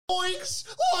Boinks!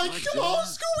 Like, come on,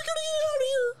 school, we gotta get out of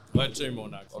here. Let 2 more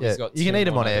nuggets. Yeah, you can eat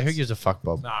them on air. Who gives a fuck,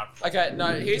 Bob? Nah. Okay,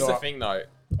 no, here's the thing though.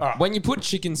 Alright. When you put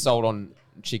chicken salt on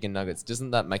chicken nuggets,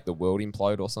 doesn't that make the world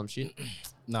implode or some shit?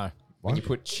 No. When you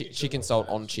put chicken salt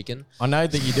on chicken? I know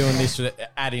that you're doing this to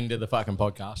add into the fucking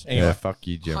podcast. Anyway. Yeah, fuck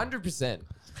you, Jim. 100%.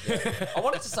 I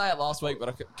wanted to say it last week, but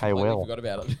I completely Will. forgot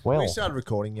about it. Have we started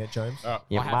recording yet, James?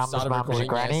 Your I have mum's started mum's recording,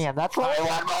 granny, yes. and that's what I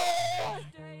want more.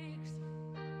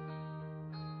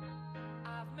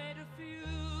 I've made a few.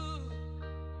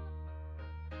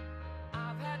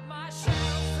 I've had my share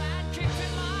of flat kicks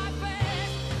in my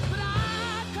face, but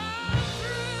I've come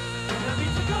through. I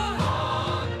need to go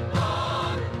on.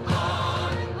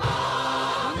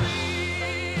 We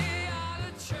are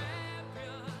the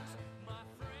champions, my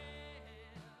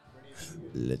friend.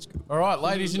 Let's go. All right,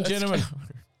 ladies and gentlemen.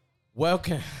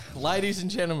 Welcome, ladies and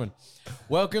gentlemen.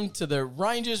 Welcome to the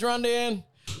Rangers Rundown,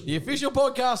 the official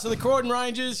podcast of the Croydon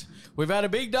Rangers. We've had a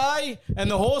big day,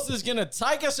 and the horse is going to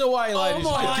take us away, ladies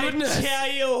and gentlemen. I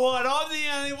tell you what, I'm the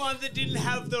only one that didn't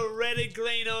have the red and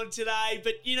green on today,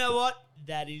 but you know what?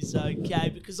 That is okay,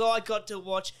 because I got to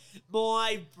watch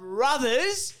my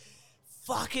brothers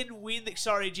fucking win.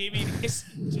 Sorry, Jimmy. Let's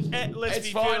It's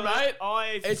be fine, fair,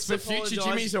 mate. It's for future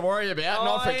Jimmys to worry about,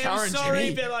 not for current I'm sorry,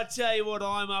 Jimmy. but I tell you what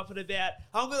I'm up and about.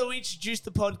 I'm going to introduce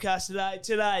the podcast today.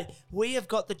 Today, we have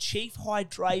got the Chief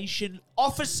Hydration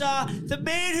Officer, the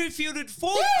man who fielded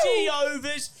 40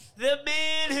 overs, the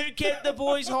man who kept the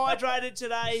boys hydrated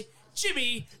today,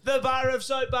 Jimmy, the bar of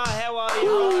Soap Bar. How are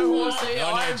you?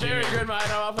 I'm very good, mate.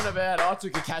 I'm up and about. I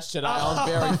took a catch today. I was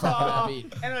very fucking happy.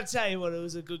 And I tell you what, it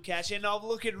was a good catch. And I'm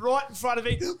looking right in front of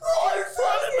me. Right in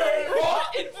front of me.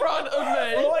 Right in front of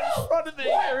me. Right in front of me.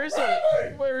 Where is it?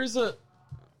 Where is it?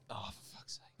 Oh, for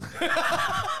fuck's sake.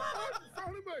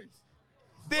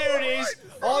 There it is.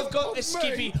 I've got the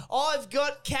Skippy. I've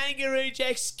got Kangaroo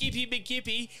Jack Skippy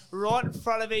McGippy right in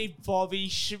front of me, Bobby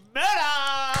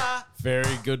Schmurder.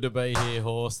 Very good to be here,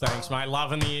 horse. Thanks, mate.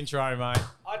 Loving the intro, mate.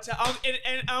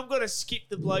 I'm going to skip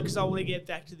the bloke because I want to get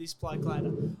back to this bloke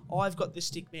later. I've got the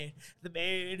stick man, the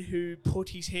man who put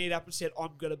his hand up and said,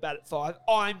 I'm going to bat at 5.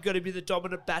 I'm going to be the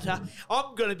dominant batter.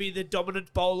 I'm going to be the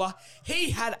dominant bowler. He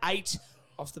had 8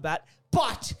 off the bat,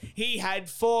 but he had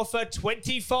 4 for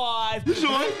 25.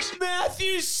 Zoinks!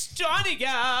 Matthew Steiniger.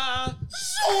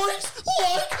 Zoinks!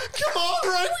 Like, come on,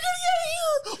 Ray, we gotta get out of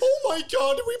here! Oh my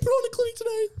god, did we put on a clinic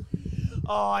today?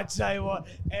 Oh, I tell you what,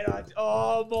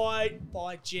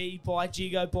 by G, by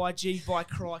Gigo, by G, by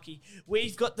crikey.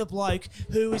 We've got the bloke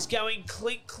who is going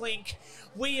clink, clink.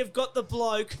 We have got the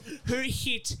bloke who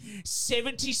hit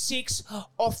 76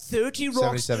 off 30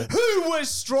 rocks, 77. who was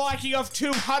striking off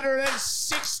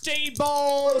 260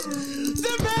 balls.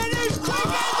 The man who's quicker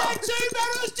than 2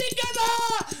 medals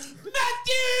together,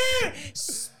 Matthew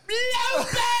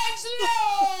Slowbags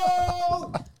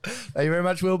Low. Thank you very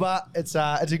much, Wilbur. It's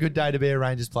a good day to be a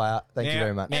Rangers player. Thank you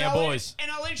very much. Now, boys.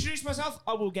 And I'll introduce myself.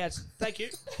 I will, Gaz. Thank you.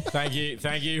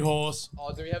 Thank you, horse.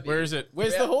 Oh, do we have Where is it?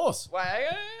 Where's the horse? Wait, hang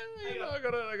on. I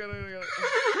got it.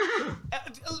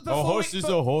 A horse is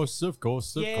a horse, of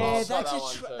course, of Yeah, course. that's an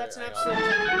absolute.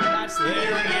 That's the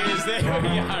There it is. There we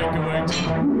go. Good work,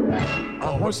 Jim. A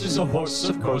horse is a horse,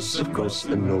 of course,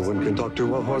 and no one can talk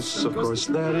to a horse, of course.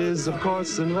 That is, of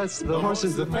course, unless the horse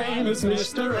is the famous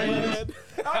Mr. Ed.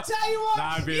 I'll tell you what,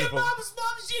 No, your beautiful. mum's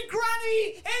your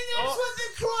granny, and that's what the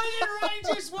Croydon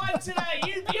Rangers won today.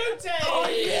 You beauty. Oh,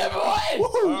 Yeah, boy.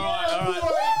 All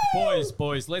right.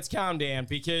 Boys, let's calm down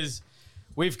because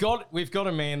we've got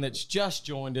a man that's just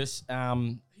joined us.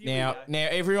 Now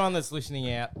everyone that's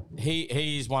listening out,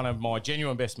 he's one of my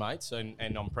genuine best mates, and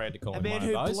I'm proud to call A him man one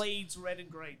who of those. bleeds red and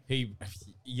green.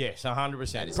 Yes,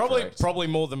 100%. is Probably correct. probably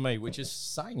more than me, which is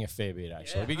saying a fair bit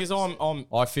actually, because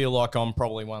I feel like I'm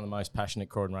probably one of the most passionate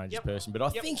Croydon Rangers person, but I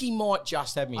think he might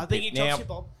just have me. I think he now, drops you,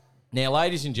 Bob. Now,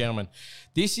 ladies and gentlemen,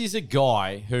 this is a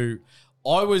guy who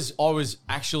I was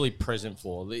actually present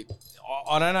for.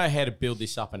 I don't know how to build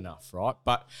this up enough, right?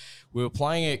 But we were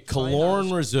playing at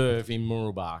Kaloran Reserve in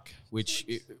Muralbark, which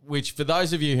for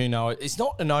those of you who know it, it's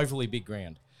not an overly big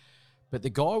ground. But the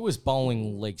guy was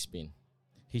bowling leg spin.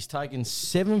 He's taken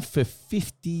 7 for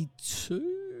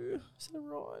 52. Is that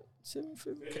right? 7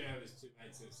 for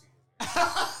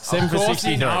 7 for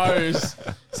 63.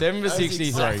 7 for 63.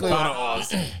 exactly But,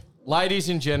 what it was. ladies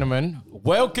and gentlemen,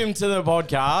 welcome to the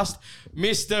podcast,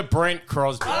 Mr. Brent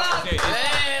Crosbie.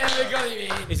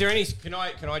 Is there any? Can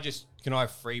I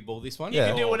free ball this one? You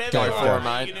can do whatever Go you for want. it,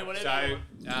 mate. You can do whatever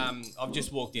you So want. I've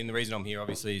just walked in. The reason I'm here,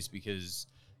 obviously, is because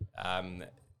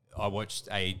I watched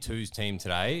a twos team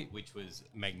today, which was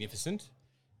magnificent.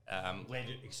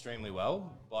 Landed extremely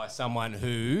well by someone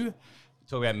who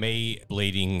talk about me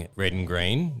bleeding red and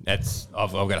green.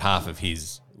 I've got half of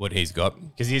what he's got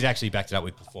because he's actually backed it up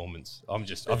with performance. I've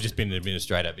just been an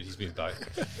administrator, but he's been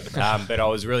both. But I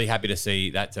was really happy to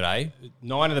see that today.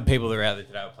 9 of the people that are out there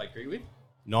today I played cricket with.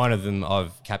 9 of them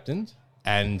I've captained,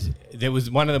 and there was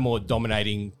one of the more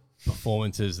dominating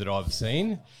performances that I've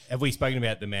seen. Have we spoken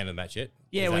about the man of the match yet?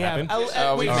 Yeah, Has we that have.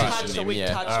 happened? We've mentioned touched him, on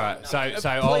it. All right,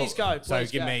 so Please go.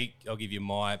 I'll give you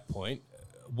my point.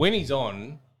 When he's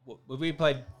on, we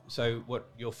played. So what?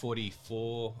 You're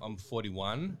 44. I'm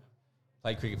 41.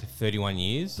 Played cricket for 31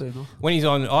 years. When he's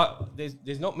on,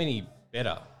 there's not many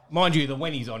better. Mind you, the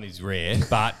when he's on is rare,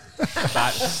 but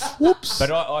whoops.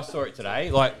 But I saw it today.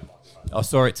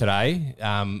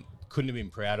 Couldn't have been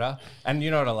prouder. And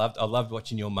you know what I loved? I loved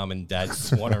watching your mum and dad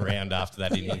swan around after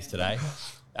that innings today.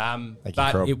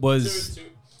 But it was.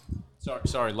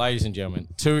 Sorry, ladies and gentlemen,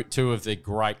 two of the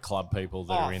great club people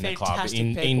that are in the club,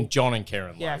 in John and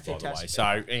Karen Lowe, by the way. So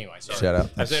anyway, sorry. Shout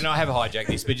out. So I have hijacked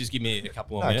this, but just give me a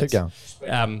couple more minutes. Keep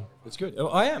going. It's good.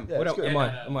 I am. Yeah, it's good.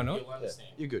 Am I not? Yeah.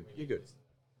 You're good. You're good.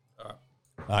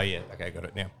 Oh yeah. Okay, got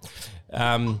it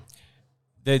now.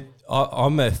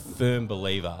 I'm a firm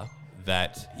believer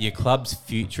that your club's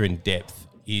future and depth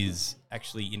is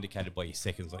actually indicated by your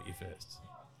seconds, not your firsts.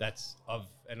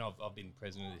 I've been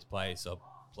president of this place. I've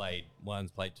played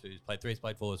ones, played twos, played threes,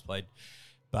 played fours,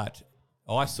 but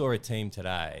I saw a team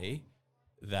today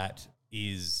that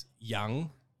is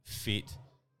young, fit,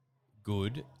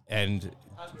 good, and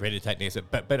ready to take next step.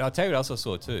 But I'll tell you what else I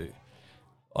saw too.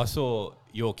 I saw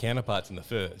your counterparts in the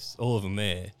first, all of them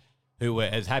there, who were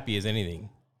as happy as anything,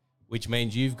 which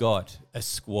means you've got a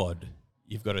squad.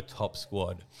 You've got a top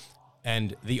squad.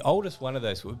 And the oldest one of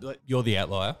those, you're the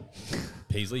outlier.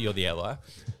 Peasley, you're the outlier.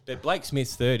 But Blake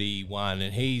Smith's 31,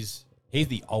 and he's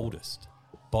the oldest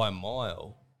by a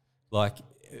mile. Like,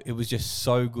 it was just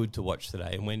so good to watch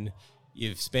today. And when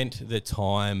you've spent the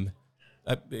time,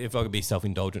 if I could be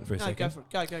self-indulgent for a second. Go for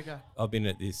it. Go. I've been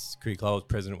at this cricket club. I was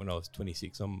president when I was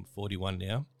 26. I'm 41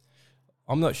 now.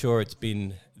 I'm not sure it's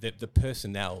been the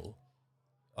personnel.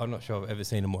 I'm not sure I've ever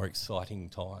seen a more exciting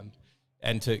time.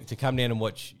 And to come down and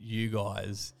watch you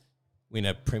guys win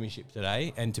a premiership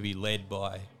today and to be led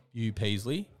by you,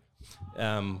 Peasley,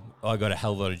 I got a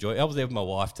hell of a lot of joy. I was there with my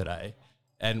wife today,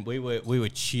 and we were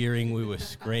cheering, we were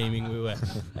screaming,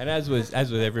 and as was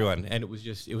everyone, and it was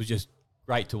just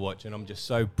great to watch, and I'm just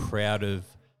so proud of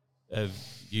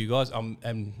you guys.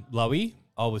 And Lowy,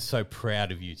 I was so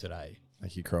proud of you today.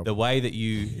 Thank you, Crob. The way that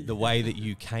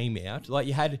you came out, like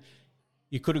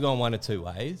you could have gone one or two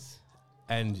ways.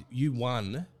 And you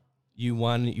won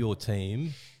your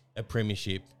team a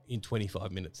premiership in 25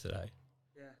 minutes today.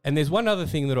 Yeah. And there's one other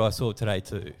thing that I saw today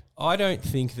too. I don't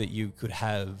think that you could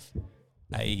have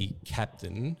a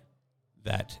captain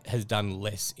that has done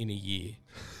less in a year.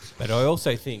 But I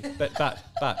also think,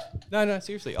 no,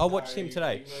 seriously, I watched him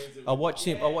today. I watched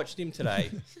him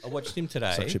today.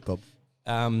 Suck shit, Bob.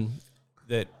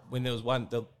 That when there was one,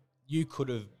 you could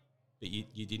have, but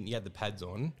you didn't. You had the pads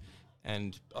on.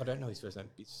 And I don't know his first name.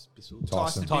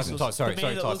 Tyson.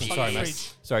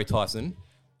 Sorry, Tyson.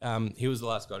 He was the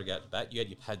last guy to go out to bat. You had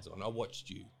your pads on. I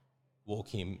watched you walk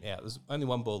him out. There's only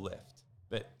one ball left,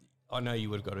 but I know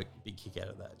you would have got a big kick out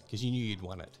of that because you knew you'd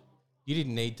won it. You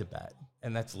didn't need to bat,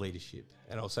 and that's leadership.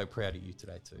 And I was so proud of you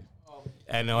today too.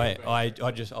 And I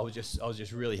was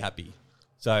just really happy.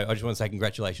 So I just want to say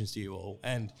congratulations to you all,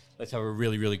 and let's have a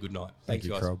really, really good night. Thank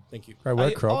you, guys. Crob. Thank you. Great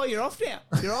work, Crob. Oh, you're off now.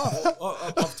 You're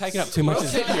off. I've taken up too much of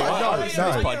this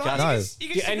podcast. No.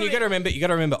 And you got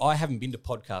to remember, I haven't been to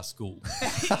podcast school,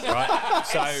 right?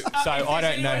 So I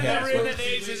don't know how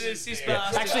this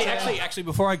works. Actually,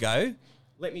 before I go,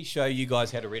 let me show you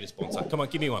guys how to read a sponsor. Come on,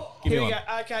 give me one. Here we go.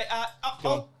 Okay.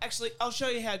 I'll show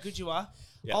you how good you are.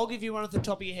 Yeah. I'll give you one off the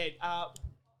top of your head.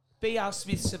 B.R.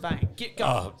 Smith surveying. Get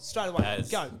going straight away.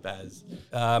 Baz.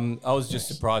 I was just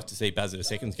surprised to see Baz at a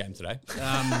seconds game today.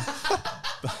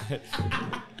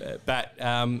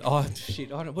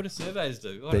 What do surveys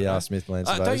do? B.R. Smith land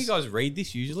surveys. Don't you guys read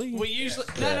this usually? We usually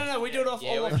no. We do it off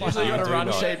all of Usually got a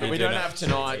run sheet, but we don't not. have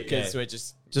tonight because we're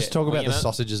just talk about the winging it.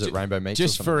 sausages at Rainbow Meats.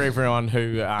 Just for everyone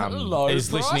who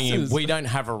is listening in, prices. we don't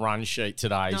have a run sheet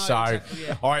today. No, so, exactly,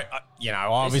 yeah.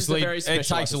 obviously very it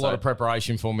special takes a lot of episode.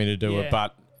 preparation for me to do it.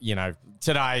 But,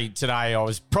 today I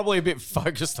was probably a bit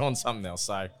focused on something else.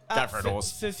 So, go for it,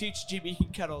 horse. For future Jimmy, you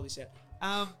can cut all this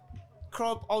out.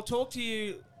 Crob, I'll talk to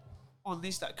you on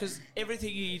this because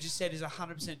everything you just said is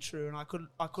 100% true, and I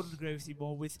couldn't agree with you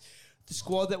more with the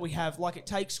squad that we have. Like, it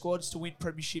takes squads to win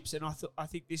premierships, and I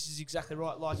think this is exactly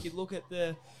right. Like, you look at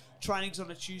the trainings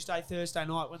on a Tuesday, Thursday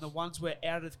night when the ones were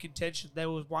out of contention. There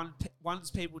was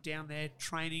one's people down there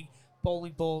training,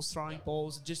 bowling balls, throwing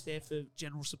balls, and just there for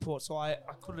general support. So I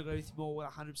couldn't agree with you more. With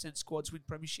 100% squads win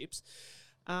premierships.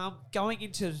 Going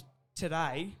into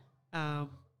today,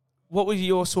 what were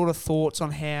your sort of thoughts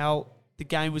on how the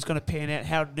game was going to pan out?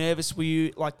 How nervous were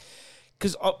you? Like,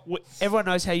 because everyone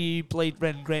knows how you bleed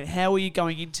red and green. How were you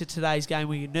going into today's game?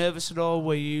 Were you nervous at all?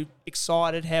 Were you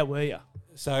excited? How were you?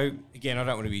 So, again, I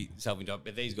don't want to be self-indulgent,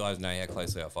 but these guys know how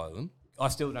closely I follow them. I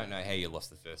still don't know how you lost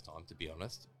the first time, to be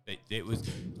honest. But it was,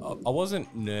 I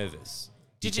wasn't nervous.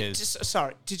 Did you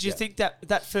think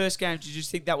that first game? Did you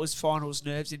think that was finals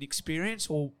nerves and experience,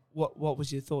 or what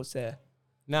was your thoughts there?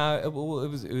 No, it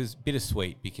was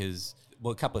bittersweet because,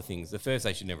 well, a couple of things. The first,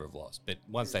 they should never have lost, but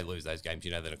once they lose those games,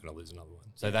 you know they're not going to lose another one.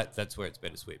 So that's where it's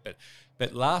bittersweet.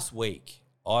 But last week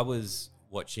I was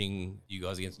watching you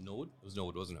guys against Norwood. It was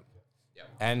Norwood, wasn't it? Yeah.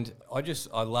 And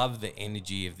I love the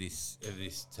energy of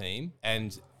this team,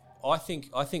 and I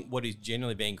think what is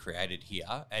generally being created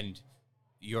here, and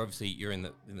you're in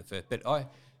the first, but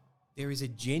there is a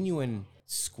genuine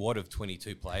squad of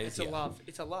 22 players.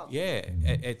 It's a love. Yeah,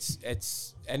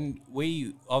 it's and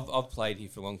I've played here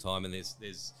for a long time, and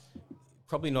there's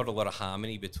probably not a lot of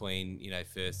harmony between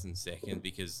first and second,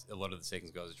 because a lot of the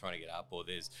seconds guys are trying to get up, or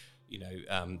there's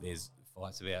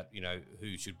fights about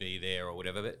who should be there or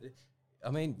whatever. But I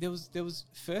mean, there was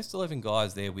first 11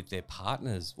 guys there with their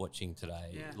partners watching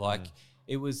today. Yeah.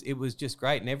 It was just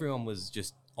great, and everyone was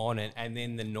just on it. And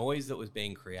then the noise that was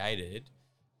being created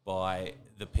by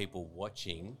the people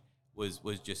watching was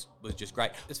just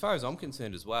great. As far as I'm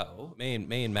concerned as well, me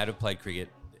and Matt have played cricket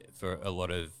for a lot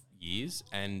of years,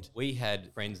 and we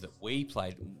had friends that we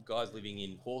played, guys living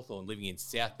in Hawthorn, living in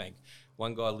Southbank,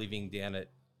 one guy living down at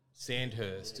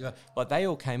Sandhurst, but they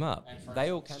all came up.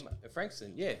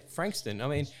 Frankston. I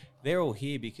mean, they're all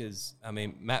here because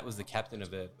Matt was the captain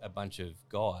of a bunch of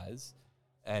guys,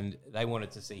 and they wanted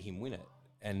to see him win it.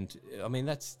 And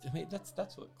that's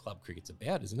what club cricket's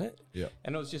about, isn't it? Yeah.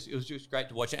 And it was just great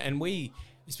to watch it. And we,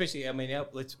 especially, I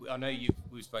know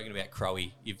we've spoken about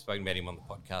Crosbie. You've spoken about him on the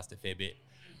podcast a fair bit,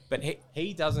 but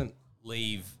he doesn't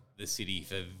leave the city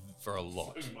for a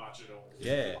lot. Too much at all.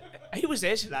 Yeah. He was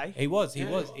there today. He was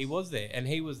there, and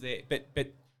he was there.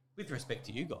 But with respect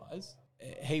to you guys,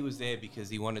 he was there because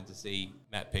he wanted to see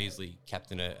Matt Peasley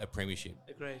captain a premiership.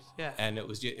 Agreed. Yeah. And it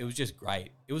was just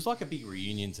great. It was like a big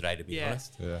reunion today, to be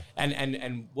honest. Yeah.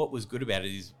 And what was good about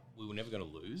it is we were never going to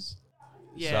lose.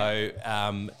 Yeah.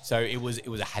 So it was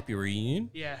a happy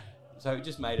reunion. Yeah. So it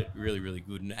just made it really, really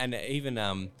good. And even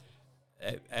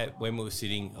when we were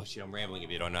sitting, I'm rambling a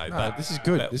bit, I know. No, but this is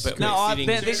good. This is good. No, sitting-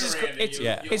 this is good.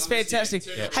 It's fantastic.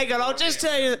 Yeah. Hang on, I'll just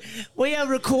tell you, we are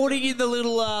recording in the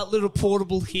little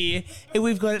portable here, and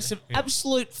we've got some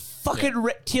absolute fucking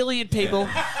reptilian people.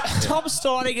 Tom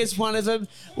Steining is one of them.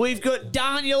 We've got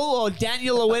Daniel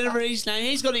or whatever his name.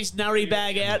 He's got his nurry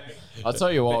bag out. I'll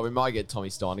tell you what, we might get Tommy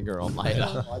Steininger on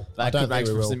later. That don't could make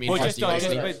think we for some will. interesting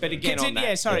listening. but again, on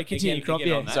that. Continue, Crob.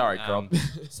 Yeah. Sorry, Crob.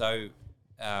 So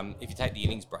if you take the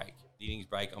innings break,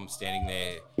 I'm standing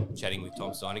there chatting with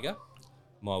Tom Steininger.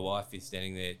 My wife is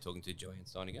standing there talking to Joanne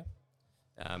Steininger.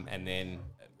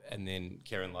 And then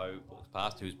Karen Lowe walks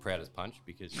past, who's proud as punch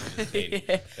because she just seen,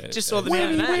 Just saw the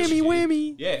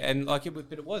whammy. Yeah, and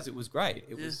it was great.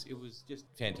 It was just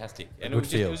fantastic, and it was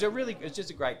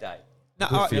just a great day.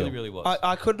 No, It really was.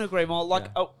 I couldn't agree more.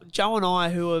 Joe and I,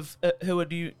 who are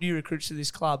new recruits to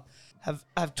this club,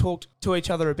 have talked to each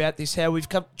other about this. How we've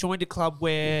joined a club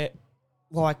where,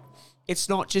 it's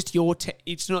not just your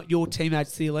teammates,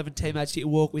 the 11 teammates that you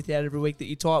walk with out every week that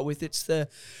you tight with.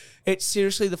 It's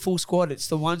seriously the full squad. It's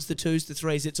the ones, the twos, the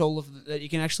threes. It's all of them that you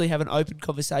can actually have an open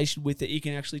conversation with, that you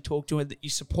can actually talk to and that you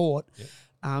support.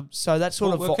 Yeah. So that's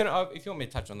sort of. If you want me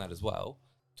to touch on that as well,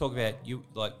 talk about you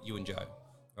and Joe,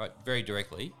 right? Very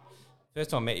directly.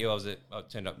 First time I met you, I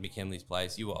turned up at Mick Henley's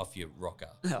place. You were off your rocker.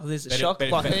 Oh, there's a shock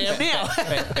like I am now.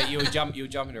 but you were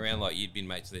jumping around like you'd been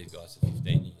mates with these guys for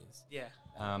 15 years. Yeah.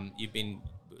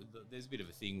 There's a bit of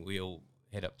a thing. We all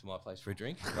head up to my place for a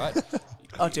drink, right?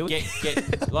 I'll do it.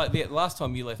 The last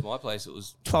time you left my place, it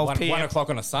was 12 p.m. 1 o'clock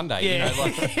on a Sunday. Yeah.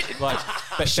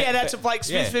 Shout out to Blake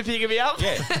Smith for picking me up.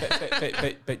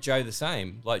 Yeah, but Joe the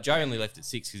same. Like Joe only left at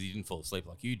 6 because he didn't fall asleep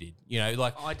like you did.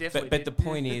 I definitely But did. the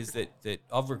point is that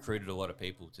I've recruited a lot of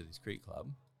people to this cricket club,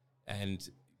 and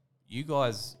you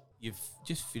guys, you've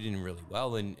just fit in really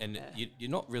well, and you're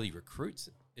not really recruits.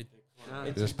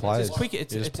 It's just players.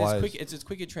 It's as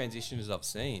quick a transition as I've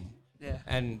seen. Yeah.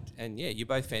 And you're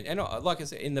both fans. And like I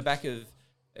said, in the back of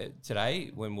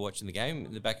today, when we're watching the game,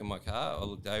 in the back of my car, I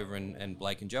looked over and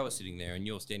Blake and Joe are sitting there, and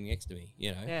you're standing next to me.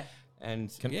 Yeah.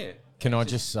 And Can I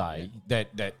just say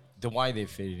that the way they're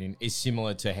fitted in is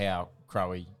similar to how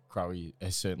Crosbie Crowie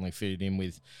has certainly fitted in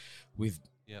with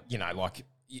you know, like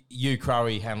you,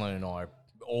 Crowie, Hanlon, and I are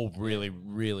all really,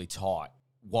 really tight.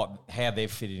 How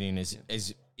they've fitted in is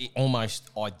almost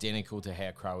identical to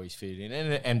how Crowie's fitted in,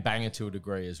 and Banger to a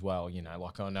degree as well. You know,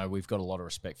 like I know we've got a lot of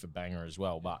respect for Banger as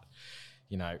well, but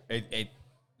you know,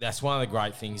 that's one of the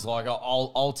great things. Like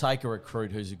I'll take a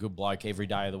recruit who's a good bloke every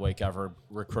day of the week over a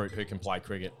recruit who can play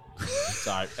cricket.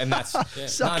 So, and that's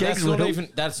that's not even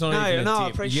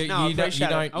a tip. You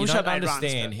don't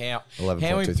understand how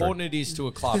important it is to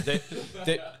a club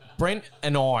that Brent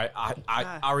and I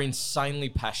are insanely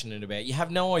passionate about. You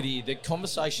have no idea the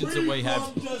conversations that we have.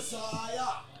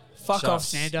 Fuck off,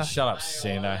 Sando. Shut up,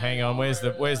 Sando. Hang on. Where's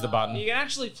the button? You can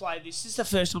actually play this. This is the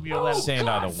first time you're allowed.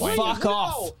 Sando, the wanker. Fuck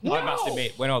off. I must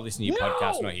admit, when I listen to your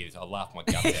podcast and I hear this, I laugh my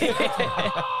guts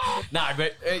out. No,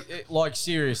 but like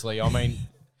seriously, I mean,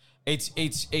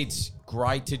 it's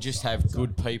great to just have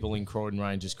good people in Croydon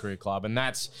Rangers Career Club, and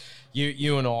that's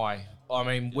you and I. I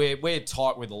mean, we're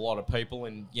tight with a lot of people,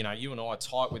 and you know, you and I are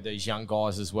tight with these young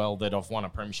guys as well that I've won a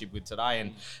premiership with today,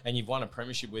 and you've won a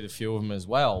premiership with a few of them as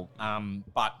well.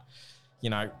 But you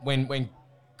know, when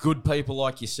good people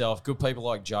like yourself, good people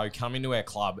like Joe come into our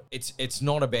club, it's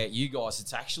not about you guys,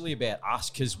 it's actually about us,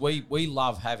 because we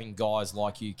love having guys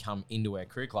like you come into our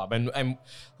career club, and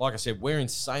like I said, we're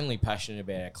insanely passionate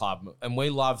about our club, and we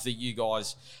love that you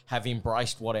guys have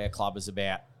embraced what our club is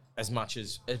about as much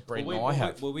as Brent and I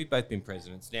have. Well, we've both been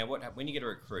presidents. Now, when you get a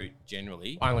recruit,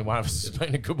 generally... Only one of us has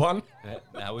been a good one.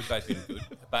 No, we've both been good.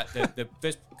 But the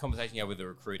first conversation you have with a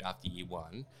recruit after year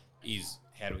one is,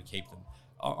 how do we keep them?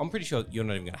 I'm pretty sure you're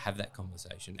not even going to have that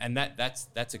conversation. And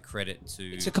that's a credit to...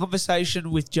 It's a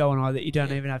conversation with Joe and I that you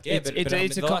don't even have to...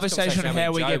 It's a conversation on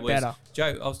how we get better.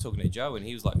 Joe, I was talking to Joe and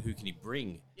he was like, who can he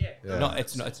bring? Yeah.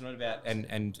 It's not about...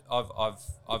 And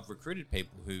I've recruited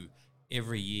people who...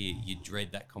 Every year you dread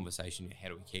that conversation. How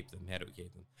do we keep them? How do we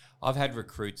keep them? I've had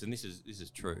recruits, and this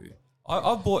is true.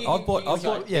 I've bought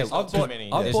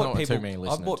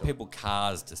people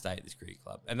cars to stay at this cricket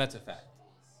club, and that's a fact.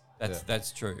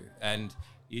 That's true, and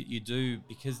you do,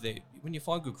 because when you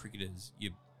find good cricketers,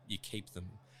 you keep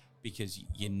them because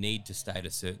you need to stay at a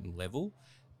certain level,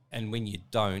 and when you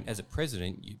don't, as a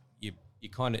president, you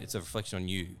kind of, it's a reflection on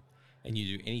you, and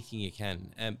you do anything you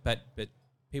can, but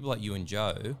people like you and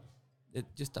Joe. It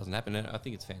just doesn't happen, and I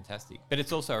think it's fantastic. But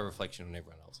it's also a reflection on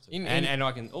everyone else too. And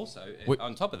I can also,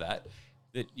 on top of that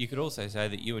you could also say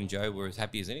that you and Joe were as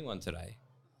happy as anyone today.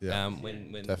 Yeah,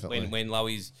 when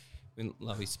Loey's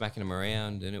smacking him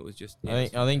around, and it was just... I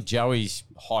think Joey's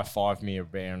high-fived me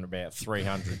around about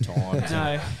 300 times.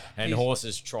 And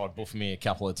Horses tried buffing me a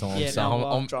couple of times. Yeah, so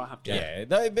I'm dry humped. Yeah,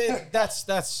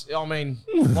 that's. I mean,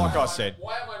 like I said...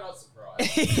 Why am I not surprised?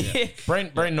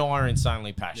 Brent and I are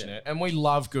insanely passionate, and we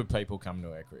love good people coming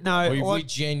to our career. We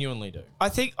genuinely do. I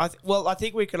think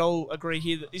we could all agree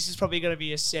here that this is probably going to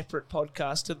be a separate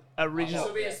podcast to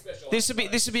original. This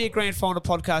will be a grand final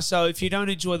podcast. So if you don't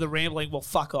enjoy the rambling, well,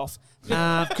 fuck off,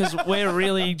 because we're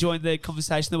really enjoying the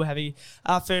conversation that we're having.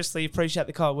 Firstly, appreciate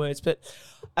the kind words, but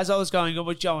as I was going on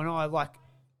with Joe and I, like,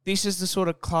 this is the sort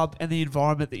of club and the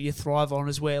environment that you thrive on,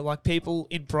 is where like people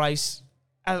embrace.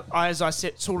 As I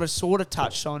said, sort of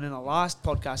touched on in the last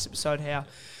podcast episode, how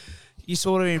you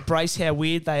sort of embrace how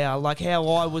weird they are. Like how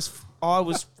I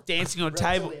was dancing on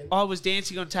tables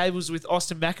with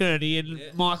Austin McInerney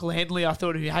and Michael Henley. I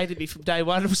thought he hated me from day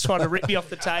one and was trying to rip me off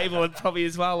the table, and probably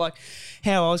as well, like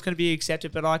how I was going to be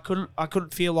accepted, but I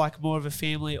couldn't feel like more of a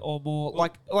family or more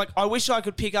like I wish I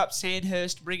could pick up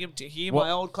Sandhurst, bring him to here,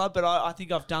 my old club, but I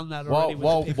think I've done that already.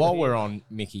 While we're on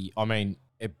Mickey, I mean,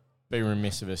 be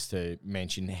remiss of us to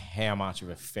mention how much of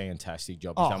a fantastic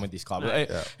job he's done with this club.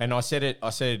 And I said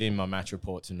it in my match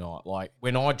report tonight. Like,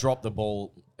 when I dropped the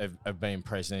ball of being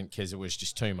president because it was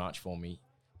just too much for me,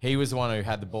 he was the one who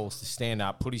had the balls to stand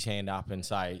up, put his hand up and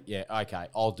say, yeah, okay,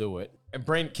 I'll do it. And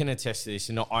Brent can attest to this,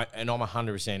 and I'm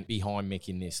 100% behind Mick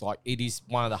in this. Like, it is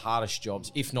one of the hardest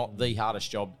jobs, if not the hardest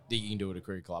job that you can do at a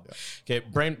career club. Yeah. Okay,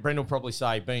 Brent will probably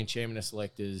say being chairman of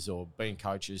selectors or being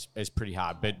coaches is pretty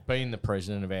hard, but being the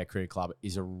president of our career club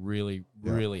is a really,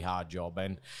 really hard job.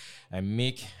 And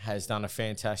Mick has done a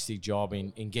fantastic job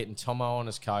in getting Tomo on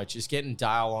as coach, just getting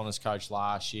Dale on as coach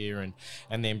last year,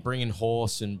 and then bringing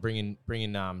Horse and bringing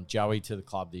Joey to the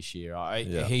club this year.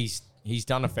 He's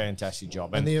done a fantastic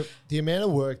job, and the amount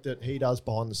of work that he does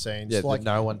behind the scenes, like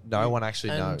no one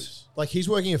actually knows. Like, he's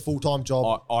working a full-time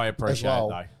job. I appreciate as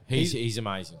well. it though. He's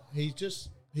amazing. He's just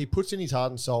he puts in his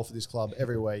heart and soul for this club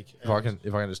every week. If I can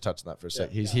just touch on that for a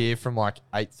sec. He's here from like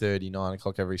 8:30, 9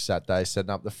 o'clock every Saturday, setting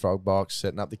up the frog box,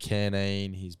 setting up the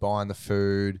canteen. He's buying the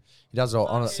food. He does it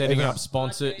all. Setting up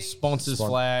sponsors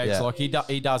flags. Yeah. Like he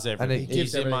does everything. And he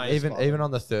gives amazing. even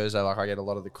on the Thursday, like I get a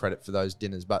lot of the credit for those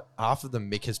dinners. But half of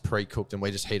them Mick has pre-cooked and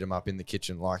we just heat them up in the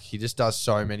kitchen. Like he just does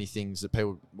so many things that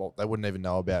people, they wouldn't even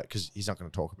know about because he's not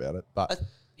going to talk about it. But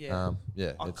Yeah,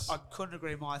 it's I couldn't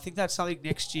agree more. I think that's something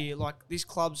next year. Like this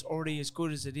club's already as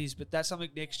good as it is, but that's something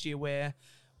next year where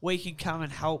we can come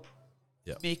and help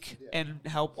Mick and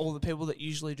help all the people that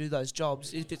usually do those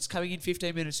jobs. If it's coming in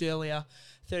 15 minutes earlier,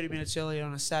 30 minutes earlier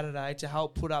on a Saturday to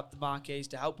help put up the marquees,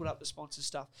 to help put up the sponsor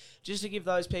stuff, just to give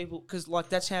those people, because like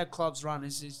that's how clubs run.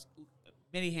 Is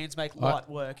many hands make light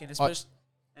work, and especially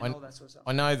all that sort of stuff.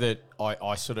 I know that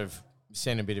I sort of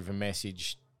sent a bit of a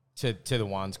message to the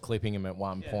ones clipping him at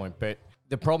one point. But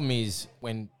the problem is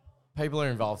when people are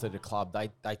involved at a club,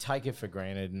 they take it for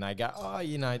granted and they go, oh,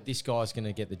 you know, this guy's going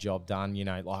to get the job done. You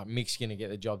know, like Mick's going to get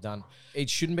the job done.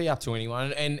 It shouldn't be up to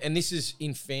anyone. And this is,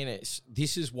 in fairness,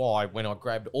 this is why when I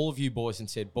grabbed all of you boys and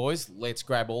said, boys, let's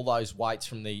grab all those weights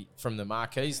from the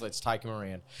marquees, let's take them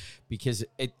around. Because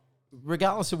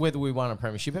regardless of whether we won a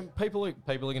premiership, and people are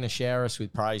going to shower us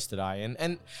with praise today,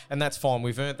 and that's fine.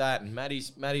 We've earned that, and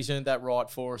Matty's earned that right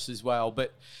for us as well.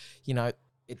 But you know,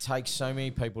 it takes so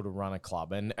many people to run a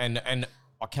club, and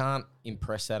I can't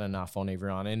impress that enough on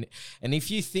everyone. And if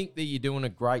you think that you're doing a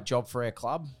great job for our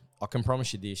club, I can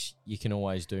promise you this: you can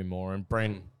always do more. And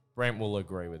Brent will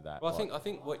agree with that. Well, I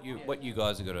think what you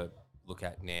guys have got to look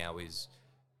at now is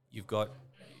you've got.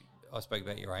 I spoke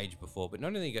about your age before, but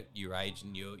not only you got your age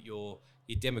and your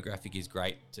demographic is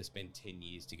great to spend 10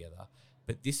 years together,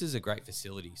 but this is a great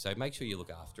facility. So make sure you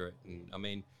look after it. And I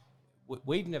mean,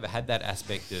 we've never had that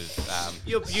aspect of.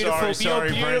 You're beautiful.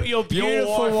 Sorry, Brent. You're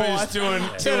beautiful. Your wife is doing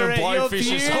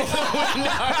blowfish or something.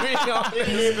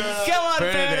 Come on,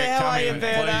 Bernard. How are you,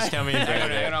 Bernard? Please come in,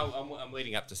 Bernard. I'm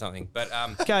leading up to something, but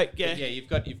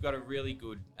you've got a really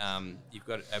good you've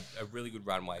got a really good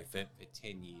runway for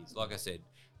 10 years. Like I said,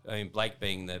 I mean Blake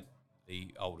being the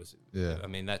oldest. Yeah. I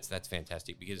mean that's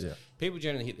fantastic because people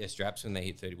generally hit their straps when they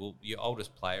hit 30. Well, your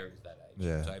oldest player is that age.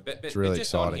 Yeah. So, but it's really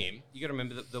just exciting. on him, you got to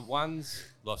remember that the ones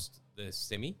lost the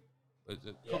semi. Was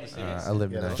it called the semi?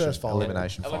 Elimination. First final.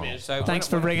 Elimination final. So Thanks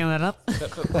for bringing that up.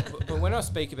 But when I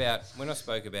spoke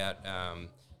about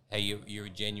how you're a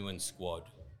genuine squad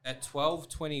at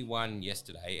 12:21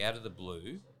 yesterday, out of the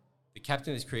blue, the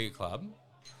captain of this cricket club,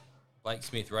 Blake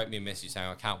Smith, wrote me a message saying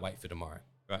I can't wait for tomorrow.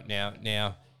 Right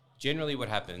now, generally what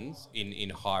happens in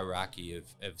hierarchy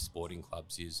of sporting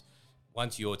clubs is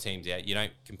once your team's out, you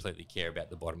don't completely care about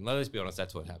the bottom. Let's be honest,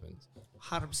 that's what happens.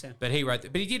 100%. But he wrote,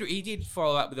 but he did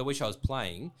follow up with I wish I was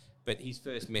playing. But his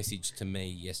first message to me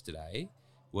yesterday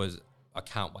was I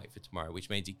can't wait for tomorrow, which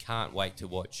means he can't wait to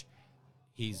watch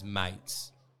his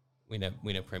mates win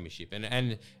a premiership,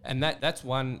 and that's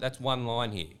one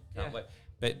line here. Can't wait.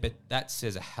 But that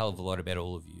says a hell of a lot about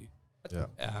all of you. Yeah.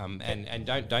 And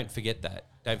don't forget that.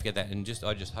 Don't forget that. And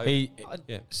I just hope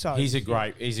he's a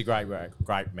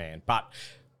great man. But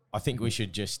I think we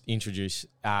should just introduce.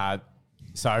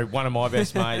 So one of my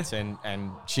best mates,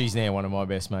 and she's now one of my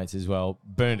best mates as well.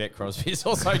 Bernadette Crosbie is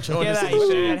also joined us.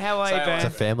 G'day, Bern. How are you, It's a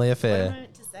Bern? family affair.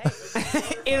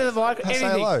 Into the mic. Say Anything.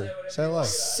 hello. Say hello.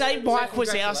 Say Mike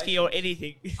Wazowski or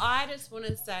anything. I just want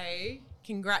to say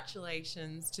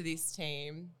congratulations to this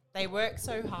team. They work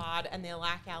so hard and they're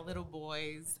like our little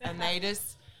boys and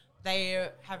they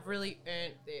have really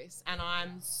earned this, and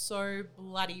I'm so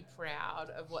bloody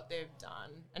proud of what they've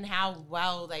done and how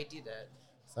well they did it.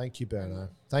 Thank you, Berno.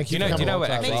 Thank you. Do you know what?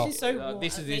 Actually, Makes me so warm.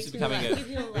 This is Makes me becoming like, give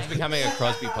you a it's leg. becoming a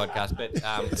Crosby podcast. But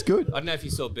It's good. I don't know if you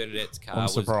saw Bernadette's car I'm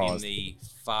was in surprised. the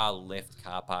far left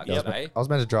car park I today. was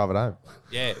meant to drive it home.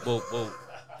 Yeah, well,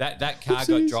 that car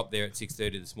got dropped there at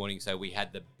 6:30 this morning, so we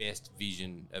had the best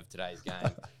vision of today's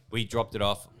game. We dropped it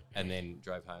off and then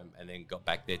drove home and then got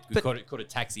back there. We caught a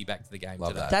taxi back to the game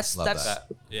Love today. that. Love That's that.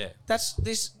 Yeah. That's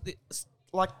this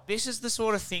is the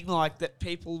sort of thing like that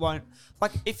people won't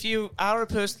like. If you are a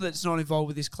person that's not involved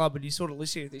with this club and you sort of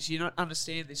listen to this, you don't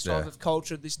understand this type of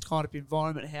culture, this kind of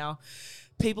environment, how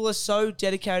people are so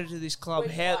dedicated to this club.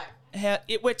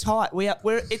 We're tight.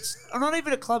 We're it's not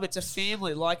even a club; it's a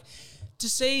family. Like to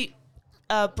see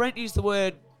Brent use the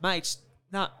word mates,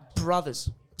 brothers.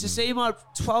 To see my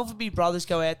 12 of me brothers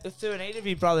go out, the 13 of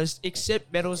me brothers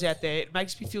accept medals out there, it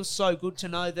makes me feel so good to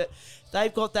know that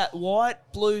they've got that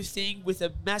white, blue thing with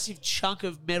a massive chunk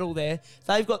of metal there.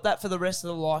 They've got that for the rest of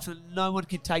their life, and no one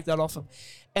can take that off them.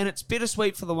 And it's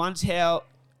bittersweet for the ones how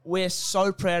we're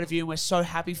so proud of you and we're so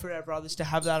happy for our brothers to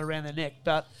have that around their neck.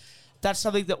 But that's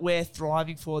something that we're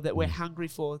thriving for, that we're hungry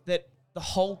for, that the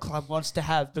whole club wants to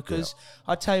have. Because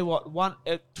I tell you what,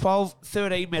 12,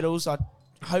 13 medals,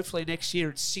 hopefully next year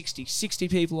it's 60. 60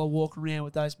 people are walking around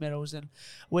with those medals, and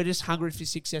we're just hungry for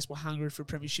success. We're hungry for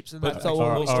premierships, and that's all.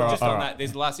 Just on that,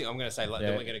 there's the last thing I'm going to say.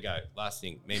 Then we're going to go. Last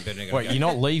thing, me and Ben are going to go. Wait, you're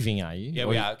not leaving, are you? Yeah,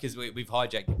 we are, because we've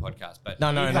hijacked your podcast. But No.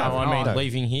 I mean,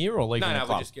 leaving here or leaving the No,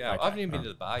 club? we're just. I haven't even been to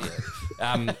the bar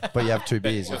yet. But you have 2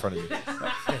 beers in front of you.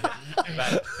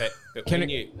 But Can when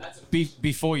it- you,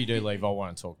 Before you do leave, I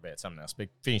want to talk about something else. But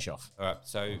finish off. all right,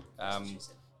 so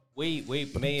me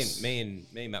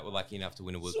and Matt were lucky enough to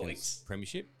win a Wilkins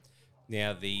premiership.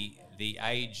 Now the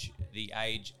age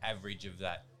average of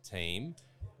that team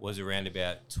was around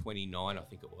about 29, I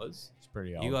think it was. It's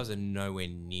pretty old. You guys are nowhere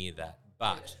near that,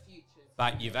 but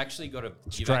you've actually got to.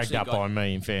 It's dragged up by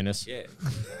me, in fairness. Yeah.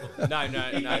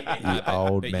 No.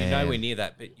 old but man. you're nowhere near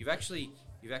that. But you've actually,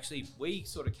 we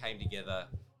sort of came together,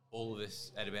 all of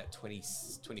us, at about 20,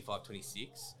 25,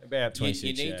 26. About 26,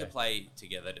 You need yeah. to play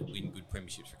together to win good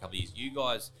premierships for a couple of years. You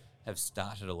guys have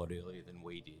started a lot earlier than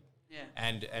we did. Yeah.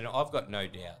 And I've got no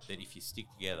doubt that if you stick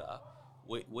together,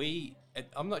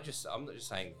 I'm not just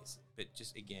saying this, but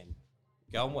just again,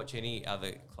 go and watch any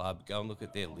other club, go and look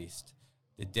at their list.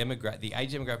 The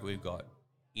age demographic we've got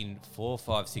in 4,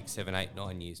 5, 6, 7, 8,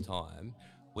 9 years' time,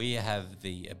 we have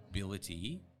the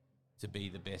ability to be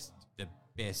the best, the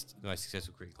most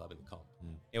successful cricket club in the comp.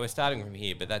 Yeah, we're starting from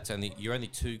here, but you're only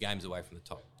 2 games away from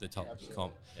the top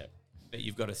comp. Yep. But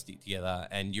you've got to stick together,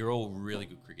 and you're all really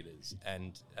good cricketers.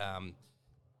 And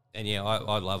yeah,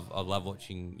 I love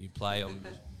watching you play. I'm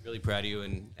really proud of you.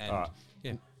 And All right.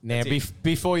 yeah. Now, that's it.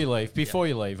 before you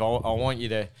leave, I want you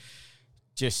to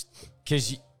just,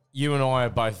 because you and I are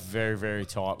both very, very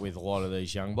tight with a lot of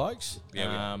these young blokes.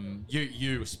 Yeah,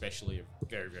 You especially are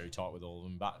very, very tight with all of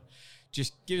them. But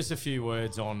just give us a few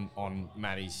words on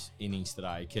Matty's innings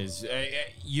today, because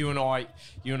you and I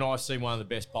have seen one of the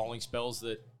best bowling spells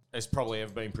that has probably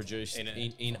ever been produced in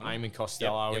Eamon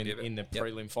Costello in the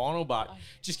prelim final. But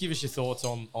just give us your thoughts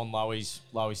on Lowy's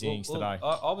innings today.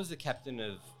 I was the captain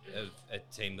of a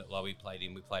team that Lowy played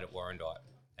in. We played at Warrandyte,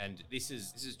 and this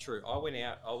is true. I went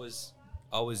out.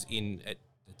 I was in at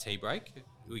the tea break.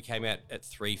 We came out at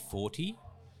 3:40.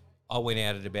 I went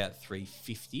out at about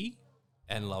 3:50,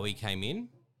 and Lowy came in,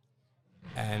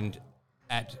 and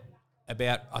at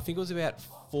about, I think it was about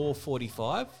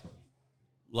 4:45.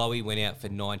 Lowy went out for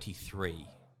 93.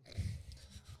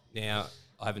 Now,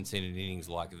 I haven't seen an innings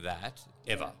like that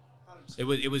ever. It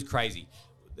was crazy.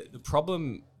 The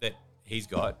problem that he's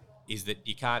got is that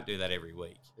you can't do that every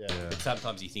week. Yeah. But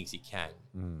sometimes he thinks he can,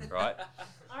 right?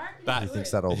 He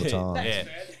thinks that all the time. Yeah.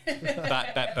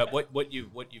 But what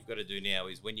you've got to do now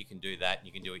is when you can do that and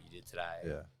you can do what you did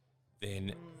today,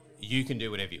 then you can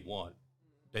do whatever you want.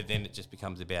 But then it just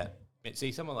becomes about,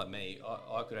 see, someone like me,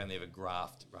 I could only ever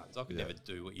graft runs. I could never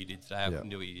do what you did today. I couldn't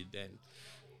do what you did then.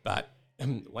 But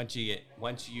once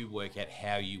you work out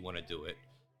how you want to do it,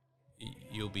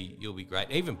 you'll be great.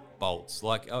 Even bolts,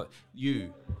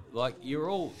 you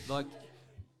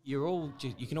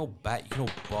can all bat, you can all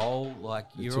bowl. Like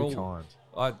You're you're too all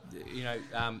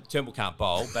kind. Turnbull can't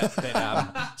bowl,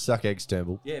 but Suck eggs,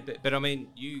 Turnbull. yeah, but I mean,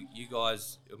 you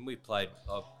guys, and we played.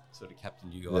 I've sort of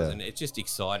captained you guys, Yeah. and it's just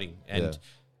exciting. And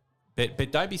Yeah.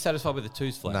 but don't be satisfied with the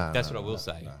twos flag. No, That's no, what I will no,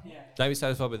 say. no. Don't be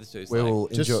satisfied with the twos We flag. will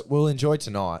Just- enjoy. We'll enjoy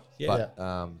tonight. Yeah.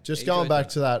 But Just Enjoy going back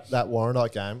that. to that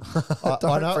Warrandyte game,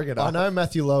 Don't bring it up. I know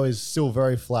Matthew Lowe is still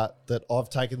very flat that I've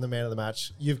taken the man of the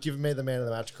match. You've given me the man of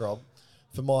the match, Crob,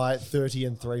 for my 30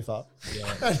 and 3 for.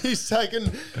 Yeah. And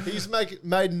he's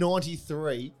made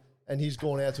 93 and he's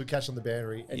gone out to a catch on the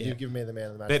boundary and Yeah. you've given me the man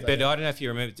of the match. But I don't know if you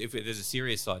remember, if there's a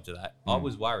serious side to that. I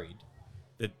was worried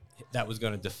that was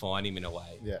going to define him in a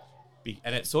way. Yeah.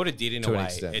 And it sort of did in To a an way.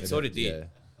 extent, It it sort of did,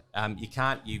 did. You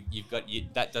can't.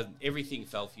 That doesn't. Everything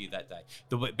fell for you that day.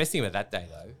 The best thing about that day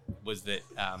though was that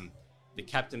the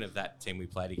captain of that team we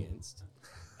played against.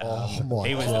 Oh my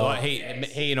He was God. he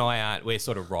and I aren't. We're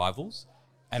sort of rivals.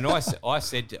 And I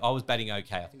said I was batting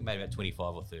okay. I think I made about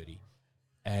 25 or 30.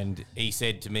 And he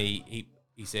said to me,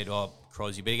 he said, "Oh,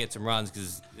 Crosbie, you better get some runs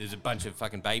because there's a bunch of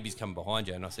fucking babies coming behind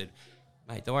you." And I said,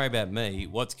 "Mate, don't worry about me.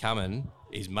 What's coming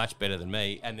is much better than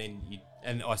me." And then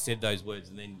I said those words,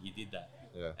 and then you did that.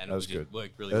 Yeah, and that was it just good.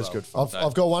 worked really That was well. good fun.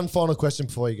 I've got one final question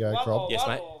before you go, One Crob. more, Yes, one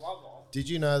mate. more, one more. Did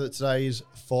you know that today is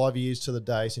 5 years to the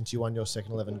day since you won your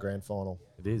second 11 grand final?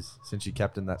 It is since you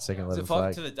captained that second 11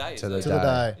 five flag to the day, To is the it? To the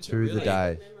day. To the Really?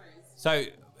 day. So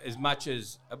as much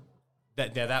as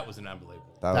That was an unbelievable.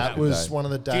 That was one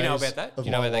of the days. Do you know about that? of Do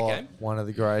you know my about that life. game? One of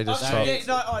the greatest.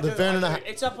 The Vernon I do.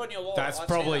 It's up on your wall. That's I see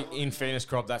probably, that. in fairness,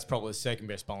 Crop, that's probably the second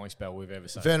best bowling spell we've ever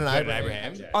seen. Vernon Abraham.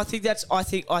 Abraham. I think that's. I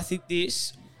think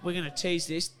this. We're going to tease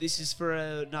this. This is for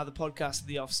another podcast in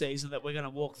the off season that we're going to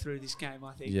walk through this game.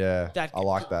 I think. Yeah, I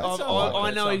like that.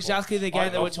 I know exactly the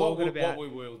game that we're talking about. What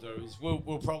we will do is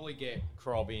we'll probably get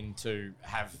Crob in to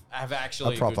have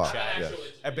actually A a proper, good chat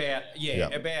yeah.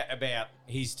 about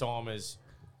his time as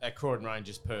a Croydon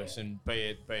Rangers person, be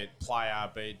it player,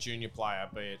 be it junior player,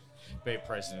 be it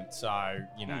president. So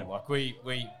like we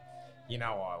I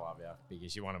love you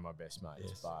because you're one of my best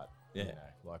mates, Yes. but. Yeah.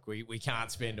 Like we can't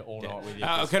spend all night with you.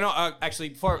 Can I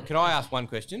can I ask one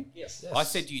question? Yes. I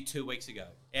said to you 2 weeks ago,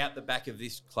 out the back of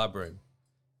this club room.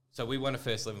 So we won a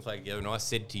first 11 flag together, and I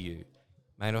said to you,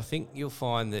 mate, I think you'll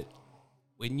find that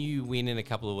when you win in a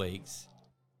couple of weeks,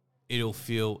 it'll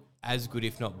feel as good,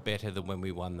 if not better, than when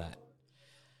we won that.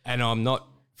 And I'm not.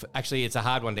 Actually, it's a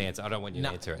hard one to answer. I don't want you to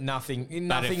answer it. Nothing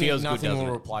feels good, doesn't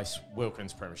will it? replace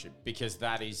Wilkins' premiership because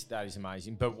that is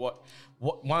amazing. But what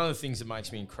one of the things that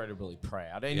makes me incredibly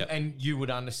proud, and you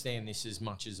would understand this as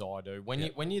much as I do, when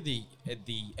you're the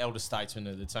elder statesman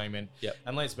of the team, and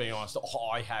let's be honest,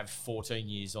 I have 14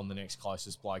 years on the next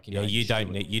closest bloke. Yeah, you don't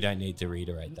need to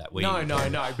reiterate that.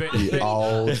 No. But You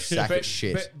old sack of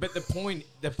shit. But the point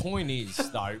is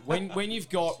though, when you've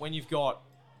got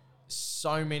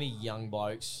so many young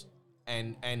blokes,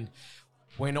 and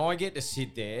when I get to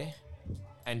sit there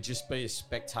and just be a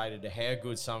spectator to how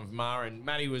good some of them are, and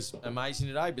Matty was amazing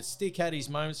today, but Stick had his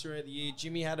moments throughout the year.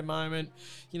 Jimmy had a moment,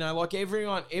 like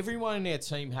everyone in our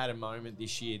team had a moment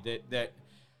this year that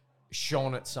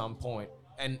shone at some point.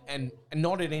 And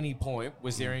not at any point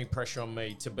was there any pressure on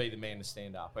me to be the man to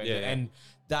stand up. And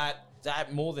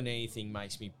that more than anything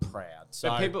makes me proud. So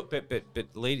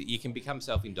But lead, you can become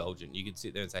self-indulgent. You can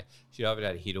sit there and say, "Shit, I've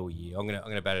had a hit all year. I'm gonna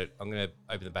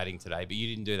open the batting today." But you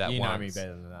didn't do that once. You know me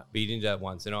better than that. But you didn't do that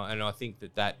once, and I think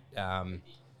that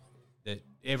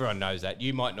everyone knows that.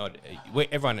 You might not.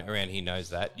 Everyone around here knows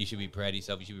that. You should be proud of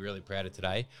yourself. You should be really proud of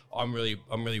today. I'm really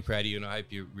proud of you, and I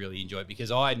hope you really enjoy it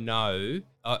because I know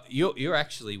you're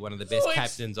actually one of the best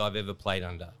captains I've ever played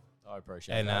under. I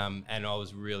appreciate that. that. And I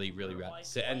was really wrapped.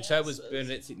 So was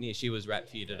Bernadette sitting here. She was wrapped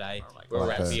for you today. We're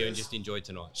wrapped for you and just enjoyed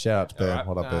tonight. Shout out to Ben. All right.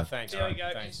 What up, Ben? Thanks. There we mate.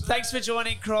 go. Thanks. Thanks for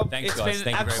joining, Crob. Thanks, It's guys.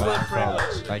 been an Thank you very absolute much.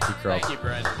 privilege. Thank you, Croc. Thank you,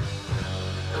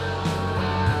 Brent.